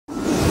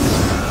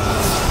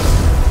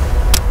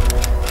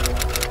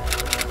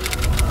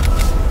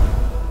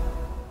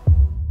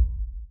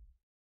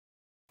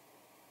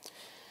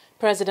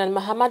President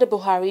Muhammadu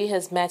Buhari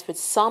has met with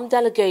some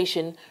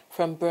delegation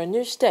from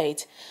Borno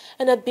State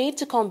in a bid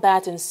to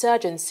combat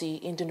insurgency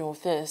in the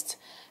northeast.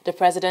 The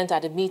president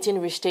at the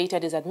meeting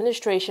restated his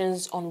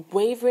administration's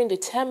unwavering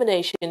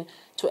determination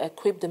to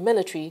equip the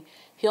military.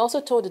 He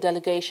also told the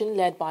delegation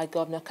led by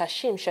Governor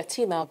Kashim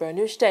Shettima of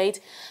Borno State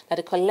that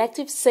the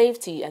collective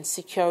safety and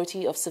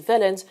security of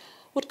civilians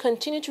would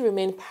continue to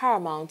remain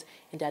paramount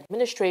in the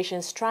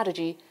administration's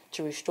strategy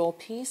to restore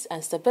peace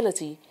and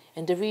stability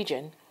in the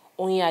region.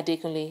 Onya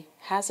Adekunle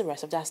has the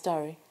rest of that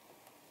story.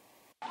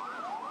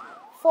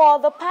 For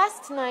the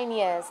past 9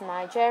 years,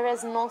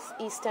 Nigeria's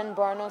northeastern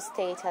Borno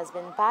state has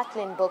been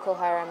battling Boko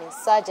Haram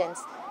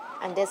insurgents,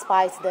 and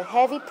despite the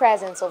heavy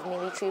presence of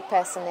military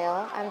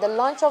personnel and the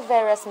launch of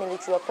various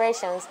military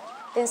operations,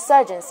 the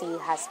insurgency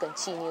has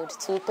continued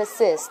to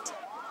persist.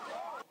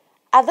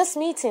 At this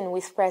meeting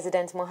with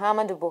President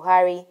Muhammadu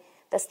Buhari,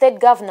 the state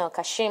governor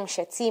Kashim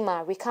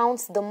Shettima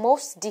recounts the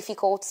most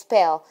difficult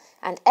spell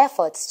and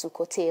efforts to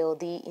curtail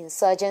the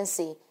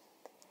insurgency.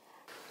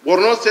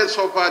 Borno State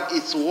suffered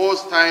its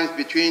worst times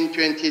between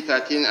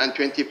 2013 and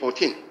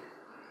 2014.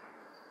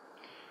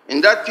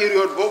 In that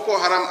period, Boko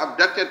Haram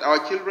abducted our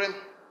children,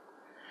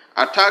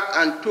 attacked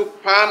and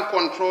took firm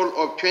control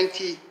of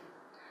 20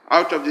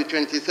 out of the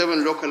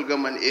 27 local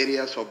government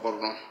areas of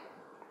Borno.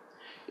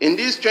 In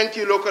these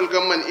 20 local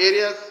government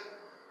areas,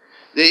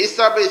 they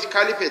established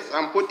caliphates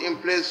and put in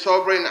place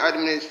sovereign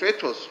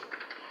administrators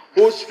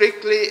who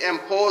strictly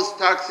impose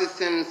tax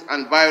systems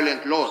and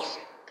violent laws.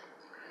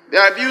 They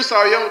abuse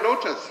our young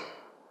daughters.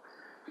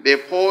 They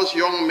force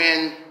young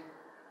men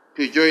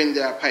to join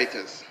their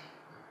fighters.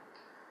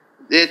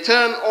 They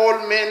turn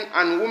all men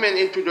and women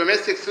into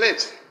domestic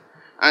slaves,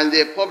 and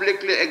they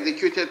publicly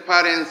executed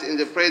parents in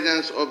the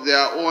presence of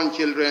their own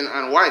children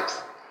and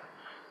wives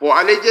for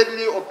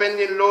allegedly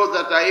offending laws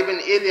that are even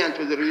alien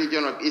to the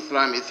religion of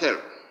Islam itself.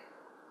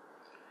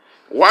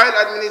 While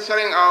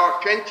administering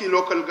our 20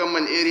 local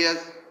government areas,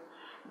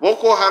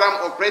 Boko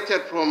Haram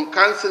operated from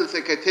council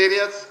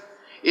secretariats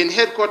in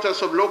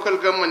headquarters of local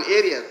government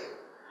areas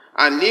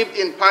and lived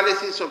in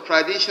palaces of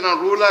traditional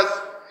rulers,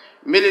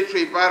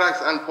 military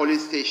barracks, and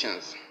police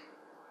stations.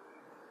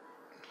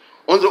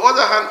 On the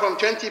other hand, from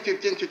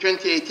 2015 to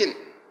 2018,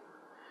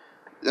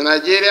 the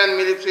Nigerian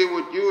military,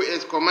 with you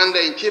as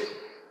commander-in-chief,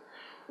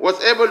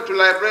 was able to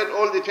liberate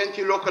all the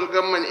 20 local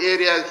government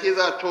areas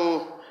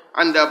hitherto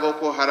under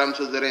Boko Haram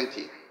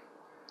sovereignty.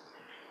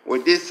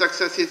 With these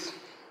successes,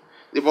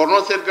 the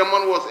Borno State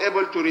government was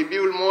able to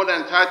rebuild more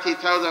than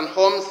 30,000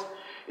 homes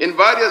in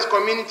various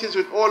communities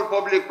with all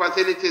public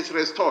facilities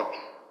restored.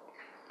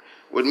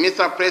 With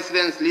Mr.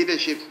 President's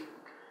leadership,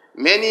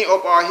 many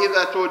of our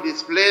hitherto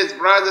displaced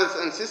brothers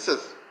and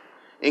sisters,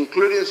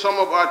 including some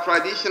of our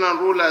traditional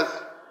rulers,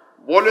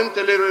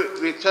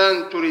 voluntarily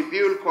returned to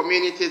rebuild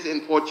communities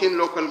in 14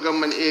 local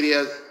government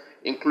areas,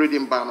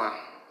 including Bama.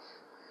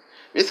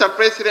 Mr.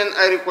 President,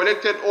 I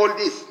recollected all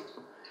this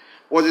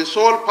for the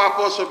sole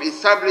purpose of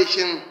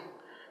establishing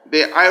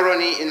the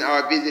irony in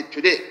our visit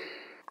today.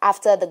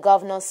 After the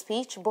governor's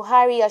speech,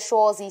 Buhari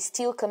assures he's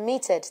still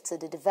committed to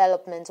the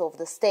development of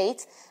the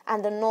state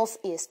and the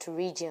northeast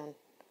region.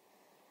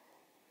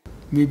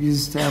 Maybe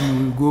this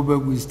time we'll go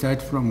back, we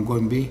start from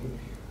Gombe,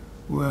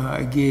 where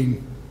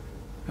again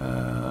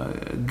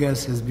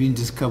gas has been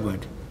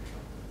discovered.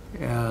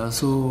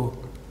 So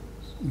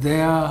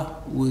there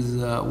was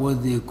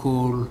what they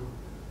call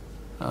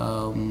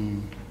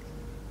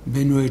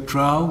Benue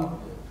Trow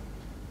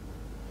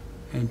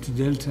and to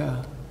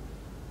Delta,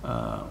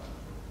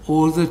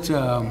 all that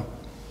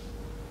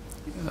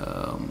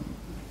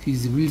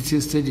feasibility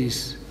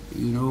studies,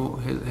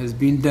 has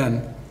been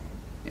done,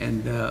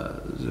 and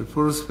the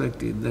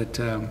prospect is that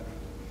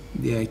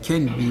there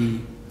can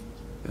be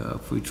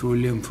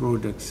petroleum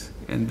products,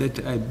 and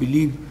that I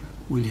believe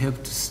will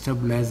help to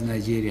stabilize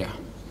Nigeria.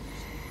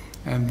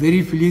 I'm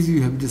very pleased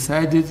you have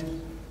decided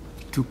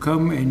to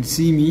come and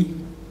see me.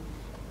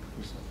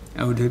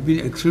 I would have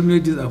been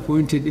extremely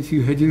disappointed if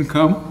you hadn't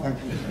come.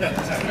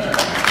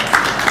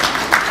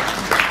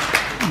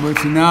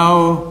 But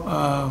now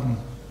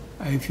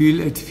I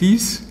feel at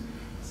peace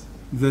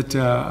that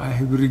I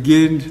have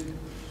regained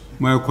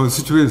my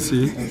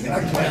constituency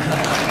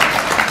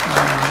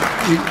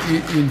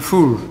in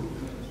full.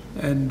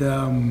 And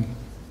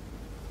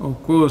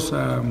of course,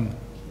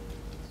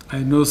 I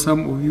know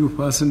some of you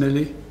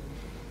personally,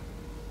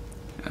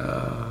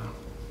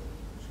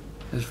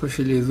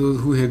 especially those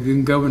who have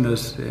been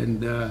governors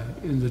and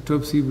in the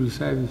top civil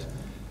service.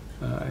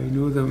 I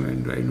know them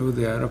and I know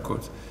their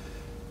records.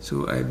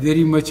 So I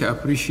very much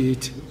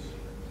appreciate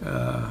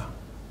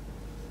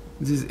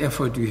this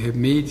effort you have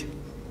made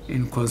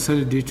in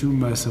consolidating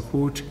my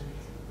support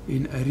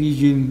in a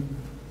region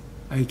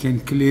I can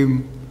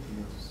claim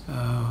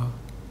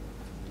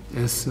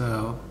as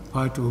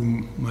part of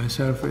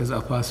myself as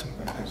a person.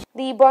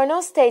 The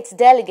Borno State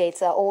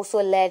delegates are also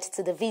led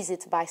to the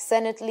visit by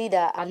Senate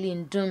leader Ali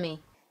Ndumi.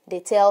 They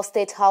tell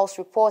State House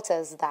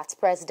reporters that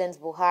President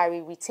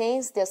Buhari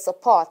retains their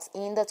support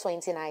in the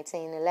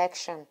 2019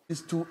 election.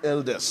 These two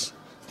elders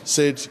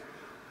said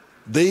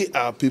They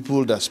are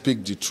people that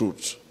speak the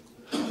truth.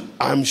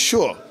 I'm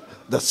sure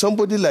that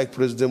somebody like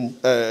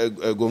President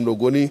Governor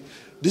Goni,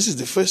 this is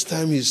the first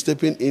time he's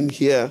stepping in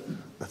here,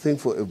 I think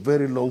for a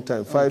very long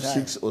time, 5,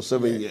 6 or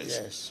 7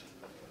 years.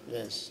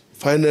 Yes.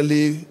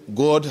 Finally,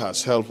 God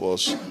has helped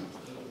us.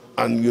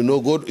 And you know,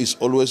 God is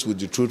always with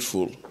the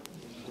truthful.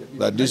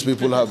 That these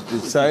people have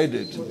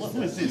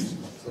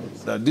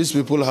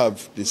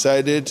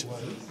decided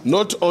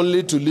not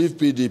only to leave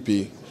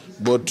PDP,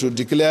 but to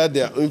declare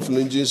their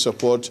unflinching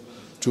support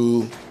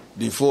to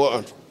the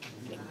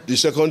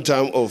second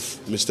term of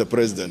Mr.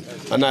 President.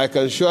 And I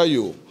can assure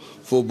you,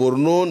 for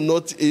Borno,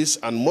 Northeast,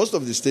 and most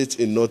of the states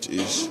in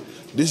Northeast,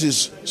 this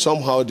is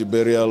somehow the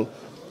burial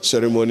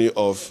ceremony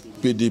of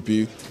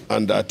PDP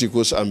and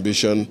Atiku's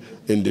ambition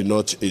in the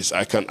Northeast.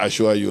 I can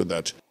assure you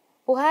that.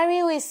 Buhari,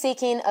 who is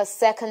seeking a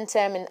second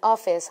term in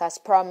office, has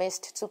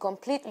promised to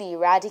completely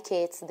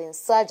eradicate the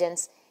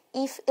insurgents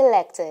if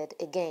elected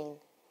again.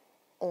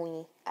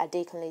 Oyin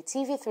Adekunle,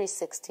 TV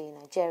 360,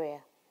 Nigeria.